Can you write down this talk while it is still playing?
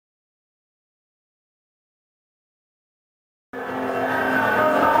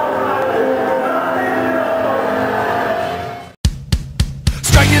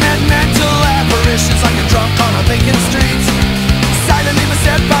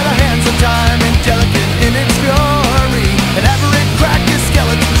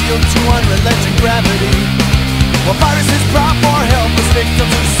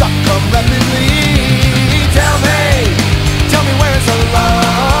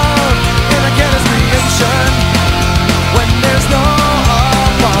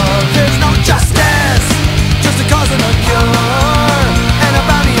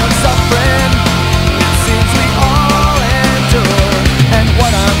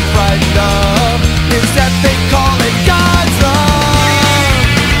right love. Instead they call it God's love.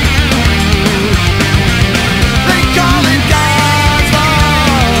 They call it God's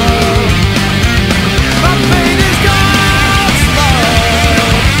love. My pain is God's love.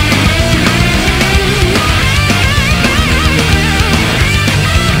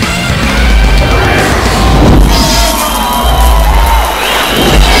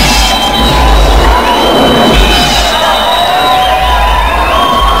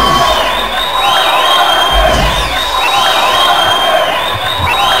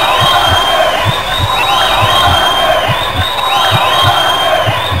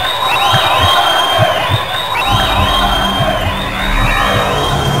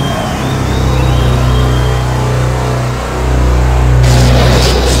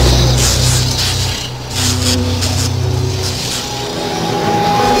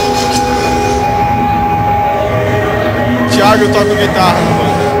 Eu toco guitarra na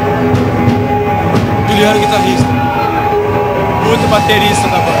banda. Juliano, guitarrista. Muito baterista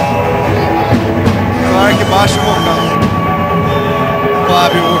da banda. Clark, baixo e vocal.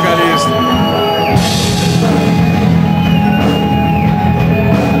 Fábio, vocalista.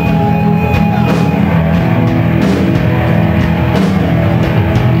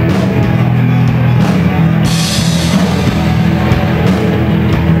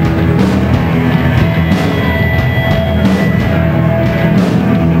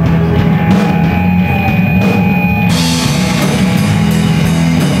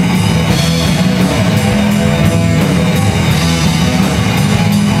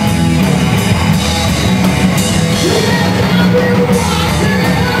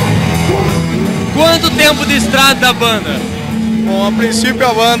 Quanto tempo de estrada da banda? Bom, a princípio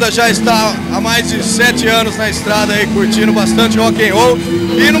a banda já está há mais de 7 anos na estrada aí, curtindo bastante rock and roll.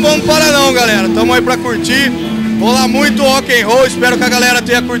 E não vamos parar não, galera. Estamos aí pra curtir. Rolar muito rock and roll. Espero que a galera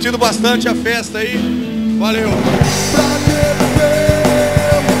tenha curtido bastante a festa aí. Valeu!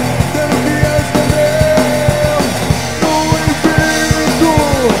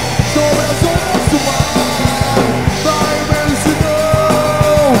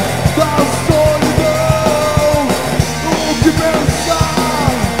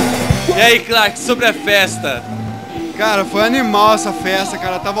 E aí, Clark, sobre a festa? Cara, foi animal essa festa,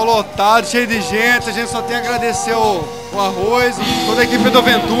 cara. Tava lotado, cheio de gente. A gente só tem a agradecer o Arroz, toda a equipe do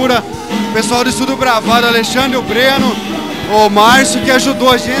Ventura, o pessoal do Estúdio Bravado, Alexandre e o Breno, o Márcio, que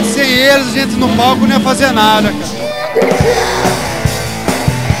ajudou a gente. Sem eles, a gente no palco não ia fazer nada, cara.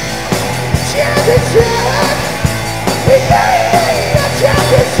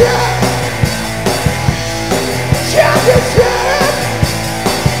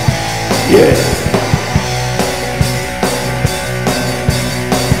 Yeah.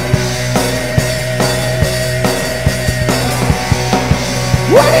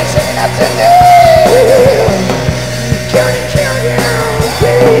 What is it up to do? Kill,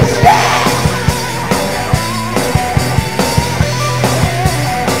 please stop.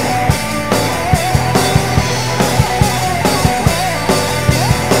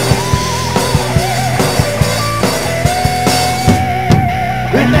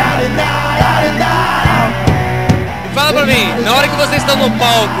 Fala pra mim, na hora que vocês estão no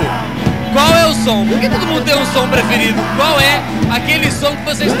palco, qual é o som? Porque todo mundo tem um som preferido. Qual é aquele som que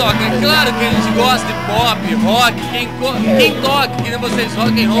vocês tocam? É claro que a gente gosta de pop, rock, quem toca, que nem vocês,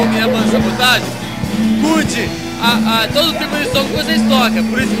 rock and roll, que nem a Banda Sabotage, curte todo tipo de som que vocês tocam.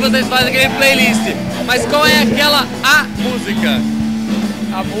 Por isso que vocês fazem aquele playlist. Mas qual é aquela música?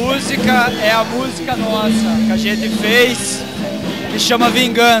 A música é a música nossa, que a gente fez, que chama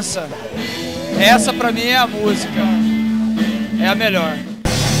Vingança. Essa pra mim é a música, é a melhor.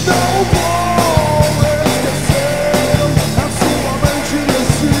 Não vou esquecer a sua mente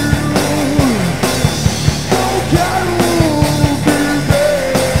imbecil. Não quero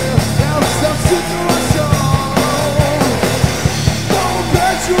viver essa situação. Não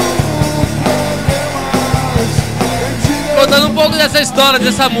vejo problemas. Contando um pouco dessa história,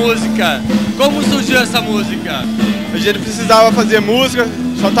 dessa música. Como surgiu essa música? A gente precisava fazer música,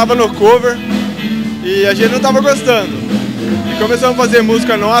 só tava no cover e a gente não tava gostando. E começamos a fazer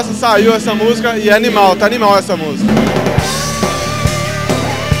música nossa, saiu essa música e é animal, tá animal essa música.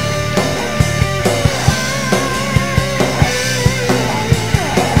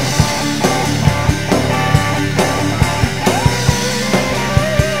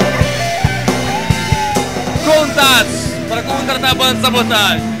 Contatos para contratar a Banda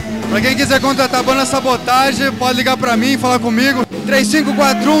Sabotage. Pra quem quiser contratar a Banda Sabotage, pode ligar pra mim e falar comigo.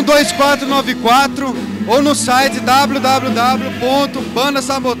 3541-2494 ou no site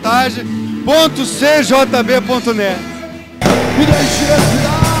www.bandasabotage.cjb.net. Me deixe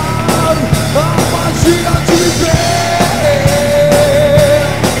respirar.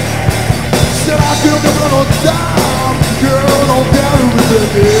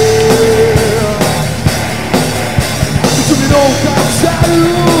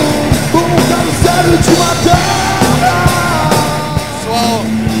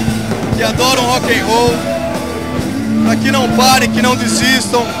 and roll, para que não parem, que não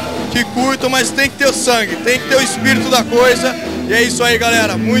desistam, que curtam, mas tem que ter o sangue, tem que ter o espírito da coisa. E é isso aí,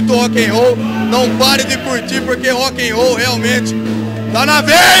 galera, muito rock and roll, não pare de curtir porque rock and roll realmente tá na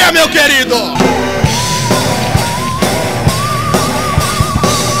veia, meu querido!